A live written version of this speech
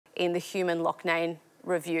in the Human Loughnane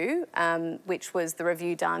review, which was the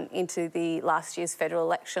review done into the last year's federal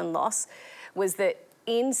election loss, was that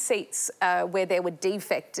in seats where there were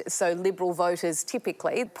defected, so Liberal voters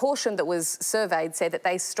typically, the portion that was surveyed said that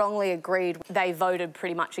they strongly agreed they voted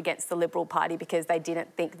pretty much against the Liberal Party because they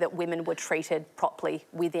didn't think that women were treated properly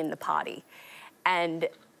within the party. And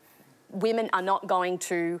women are not going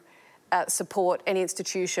to support an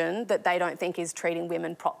institution that they don't think is treating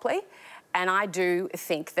women properly. And I do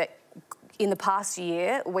think that in the past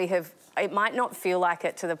year, it might not feel like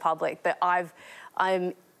it to the public, but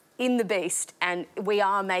I'm in the beast and we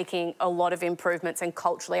are making a lot of improvements, and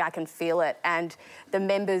culturally I can feel it, and the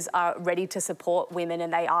members are ready to support women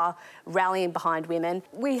and they are rallying behind women.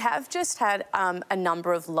 We have just had a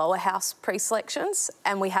number of lower house pre-selections,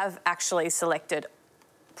 and we have actually selected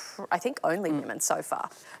I think only women so far.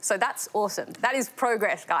 So that's awesome. That is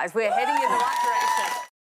progress, guys. We're heading in the right direction.